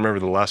see if I can remember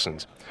the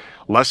lessons.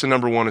 Lesson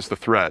number 1 is the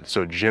thread.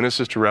 So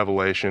Genesis to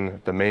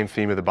Revelation, the main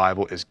theme of the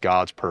Bible is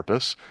God's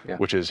purpose,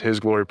 which is his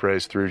glory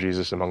praise through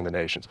Jesus among the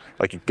nations.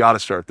 Like, you got to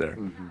start there,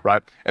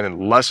 right? And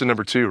then lesson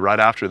number 2, right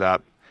after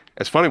that,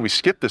 it's funny, we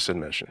skip this in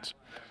missions,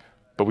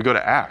 but we go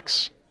to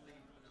Acts.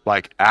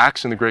 Like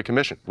Acts and the Great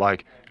Commission.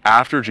 Like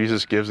after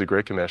Jesus gives the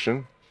Great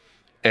Commission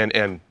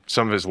and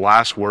some of his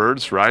last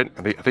words, right?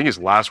 I think his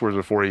last words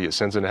before he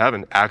ascends into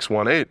heaven, Acts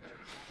 1:8.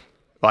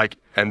 Like,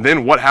 and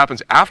then what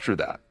happens after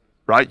that?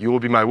 Right? You will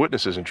be my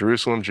witnesses in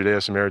Jerusalem,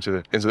 Judea, Samaria, to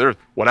the ends of the earth.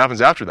 What happens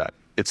after that?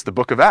 It's the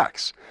book of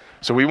Acts.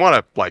 So we want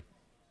to like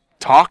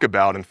talk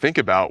about and think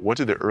about, what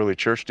did the early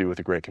church do with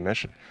the Great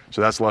Commission?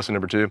 So that's lesson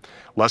number 2.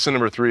 Lesson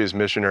number 3 is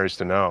missionaries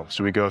to know.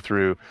 So we go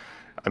through,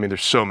 I mean,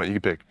 there's so many, you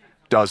can pick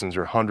dozens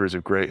or hundreds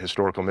of great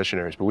historical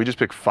missionaries, but we just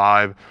pick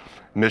 5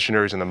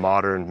 missionaries in the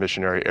modern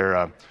missionary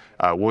era.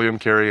 William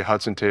Carey,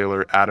 Hudson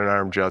Taylor,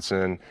 Adoniram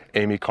Judson,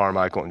 Amy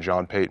Carmichael, and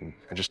John Payton,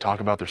 and just talk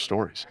about their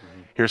stories.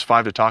 Here's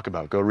 5 to talk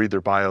about. Go read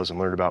their bios and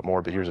learn about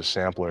more, but here's a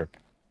sampler.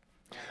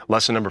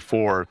 Lesson number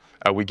 4,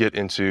 we get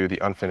into the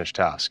unfinished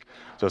task.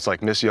 So it's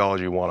like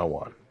missiology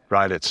 101,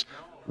 right? It's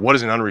what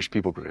is an unreached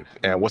people group?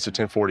 And what's the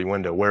 1040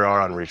 window? Where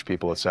are unreached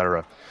people, et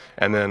cetera?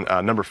 And then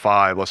lesson number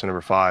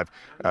 5,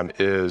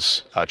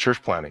 is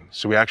church planting.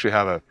 So we actually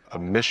have a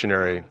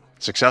missionary,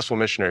 successful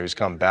missionary who's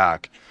come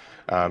back,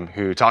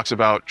 who talks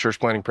about church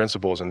planting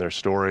principles and their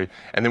story.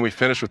 And then we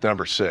finish with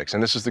number 6,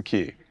 and this is the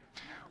key.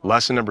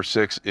 Lesson number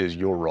 6 is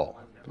your role.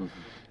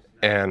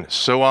 And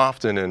so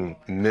often in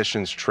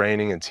missions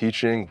training and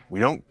teaching,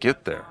 we don't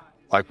get there.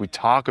 Like, we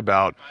talk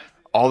about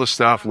all the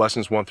stuff,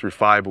 lessons 1 through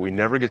 5, but we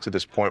never get to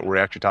this point where we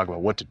actually talk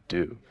about what to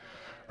do,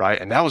 right?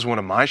 And that was one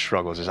of my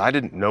struggles, is I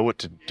didn't know what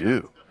to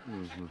do.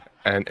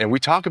 And we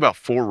talk about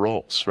 4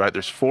 roles, right?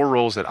 There's 4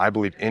 roles that I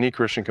believe any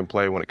Christian can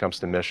play when it comes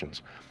to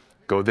missions.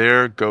 Go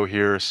there, go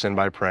here, send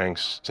by praying,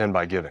 send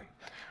by giving.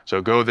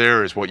 So go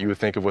there is what you would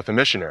think of with a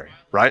missionary,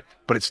 right?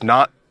 But it's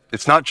not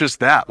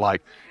just that.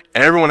 Like,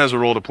 everyone has a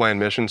role to play in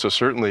mission, so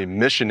certainly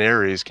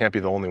missionaries can't be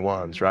the only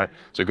ones, right?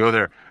 So go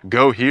there,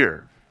 go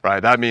here, right?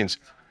 That means,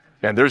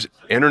 man, there's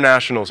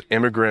internationals,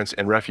 immigrants,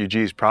 and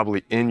refugees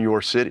probably in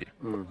your city,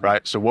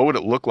 right? So what would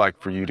it look like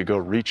for you to go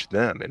reach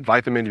them,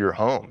 invite them into your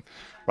home,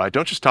 right?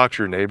 Don't just talk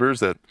to your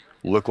neighbors that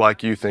look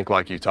like you, think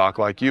like you, talk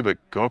like you, but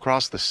go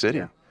across the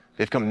city.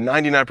 They've come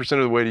 99%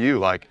 of the way to you.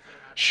 Like,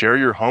 share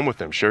your home with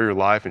them, share your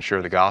life, and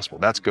share the gospel.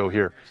 That's go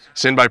here.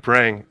 Send by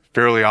praying,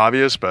 fairly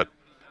obvious, but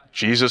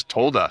Jesus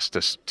told us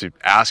to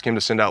ask him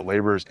to send out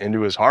laborers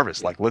into his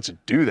harvest. Like, let's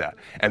do that.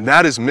 And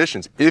that is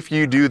missions. If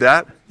you do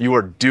that, you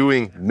are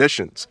doing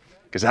missions,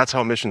 because that's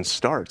how missions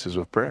starts, is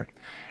with prayer.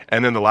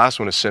 And then the last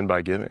one is send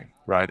by giving,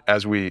 right?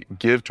 As we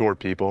give toward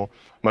people,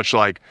 much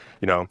like,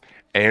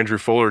 Andrew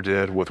Fuller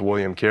did with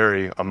William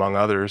Carey, among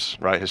others,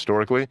 right?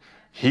 Historically,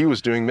 he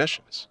was doing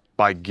missions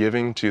by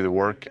giving to the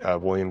work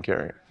of William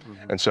Carey.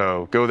 And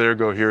so go there,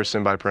 go here,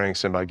 send by praying,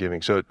 send by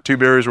giving. So 2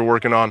 barriers we're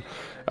working on,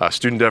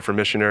 student debt for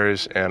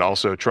missionaries, and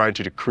also trying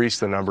to decrease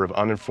the number of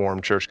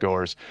uninformed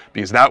churchgoers,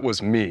 because that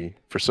was me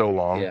for so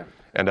long. Yeah.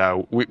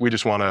 And we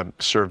just want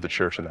to serve the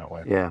church in that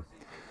way. Yeah.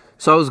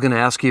 So I was going to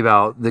ask you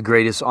about the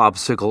greatest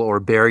obstacle or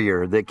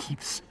barrier that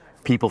keeps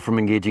people from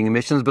engaging in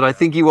missions, but I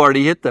think you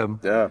already hit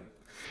them. Yeah.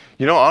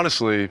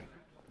 Honestly,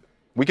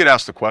 we could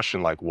ask the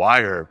question, like, why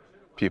are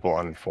people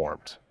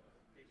uninformed?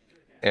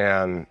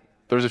 And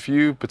there's a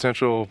few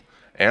potential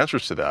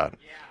answers to that.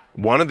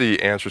 One of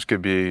the answers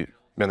could be,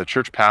 man, the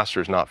church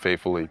pastor is not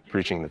faithfully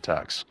preaching the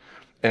text.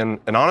 And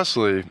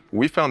honestly,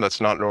 we found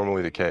that's not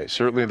normally the case.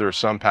 Certainly there are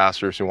some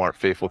pastors who aren't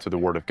faithful to the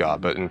Word of God,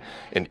 but in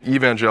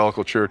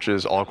evangelical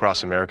churches all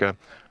across America,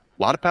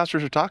 a lot of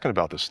pastors are talking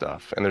about this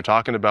stuff, and they're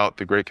talking about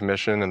the Great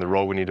Commission and the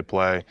role we need to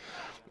play.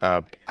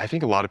 I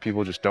think a lot of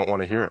people just don't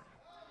want to hear it.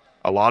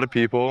 A lot of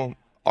people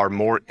are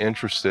more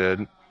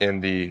interested in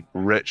the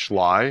rich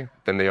lie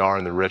than they are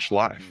in the rich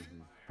life,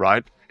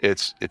 right?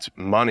 It's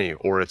money,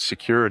 or it's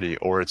security,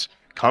 or it's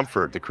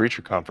comfort, the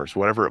creature comforts,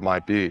 whatever it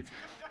might be.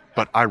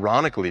 But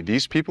ironically,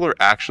 these people are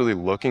actually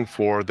looking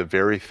for the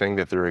very thing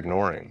that they're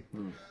ignoring.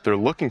 They're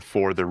looking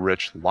for the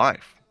rich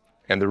life.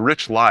 And the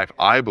rich life,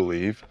 I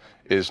believe,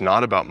 is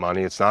not about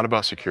money. It's not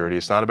about security.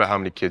 It's not about how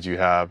many kids you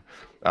have.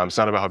 It's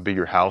not about how big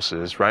your house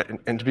is, right?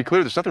 And to be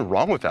clear, there's nothing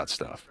wrong with that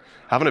stuff.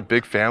 Having a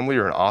big family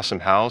or an awesome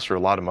house or a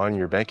lot of money in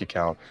your bank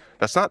account,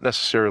 that's not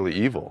necessarily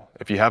evil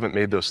if you haven't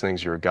made those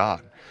things your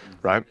God,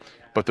 right?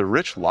 But the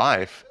rich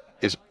life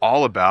is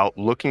all about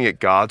looking at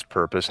God's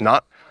purpose,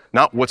 not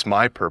what's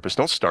my purpose.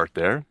 Don't start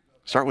there.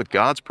 Start with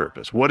God's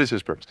purpose. What is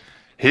his purpose?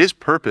 His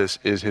purpose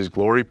is his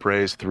glory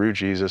praise through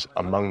Jesus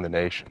among the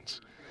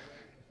nations.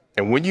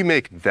 And when you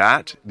make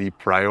that the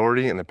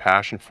priority and the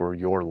passion for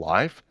your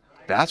life,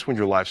 that's when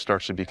your life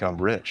starts to become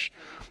rich.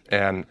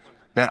 And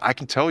man, I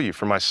can tell you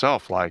for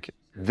myself, like,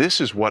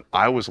 this is what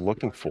I was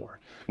looking for.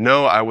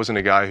 No, I wasn't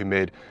a guy who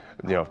made,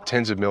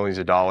 tens of millions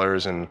of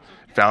dollars and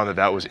found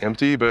that was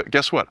empty, but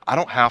guess what? I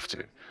don't have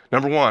to.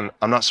 Number one,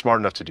 I'm not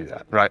smart enough to do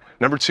that, right?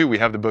 Number two, we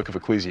have the book of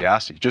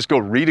Ecclesiastes. Just go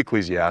read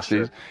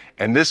Ecclesiastes,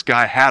 and this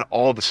guy had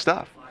all the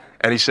stuff.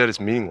 And he said it's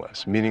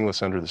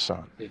meaningless under the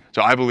sun.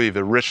 So I believe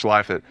the rich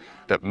life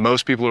that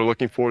most people are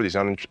looking for, these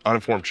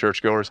uninformed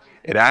churchgoers,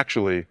 it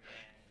actually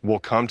will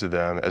come to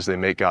them as they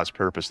make God's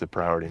purpose the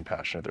priority and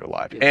passion of their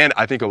life. And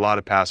I think a lot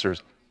of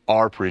pastors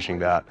are preaching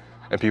that,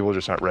 and people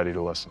just aren't ready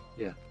to listen.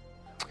 Yeah.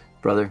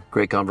 Brother,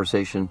 great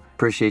conversation.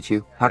 Appreciate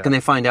you. How can they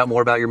find out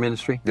more about your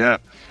ministry? Yeah.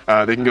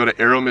 They can go to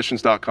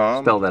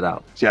arrowmissions.com. Spell that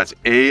out. Yeah, it's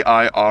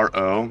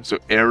AIRO, so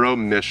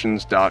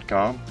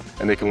arrowmissions.com,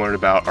 and they can learn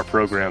about our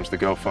programs, the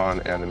Go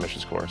Fund and the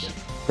Missions Course.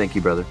 Thank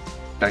you, brother.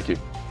 Thank you.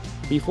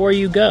 Before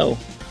you go,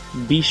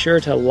 be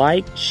sure to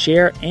like,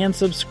 share, and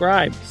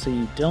subscribe so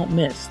you don't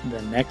miss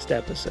the next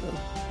episode.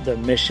 The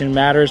Mission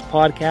Matters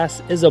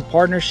podcast is a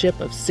partnership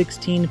of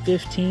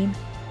 1615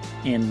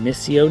 and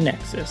Missio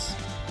Nexus.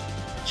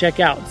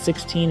 Check out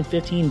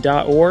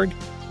 1615.org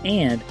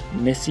and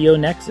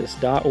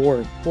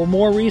missionexus.org for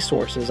more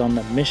resources on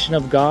the mission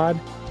of God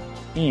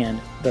and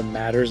the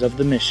matters of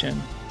the mission.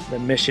 The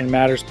Mission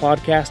Matters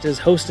podcast is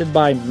hosted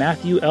by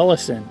Matthew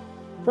Ellison,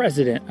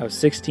 president of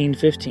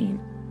 1615,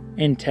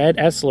 and Ted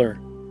Esler,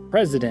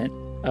 president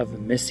of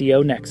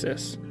Missio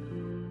Nexus.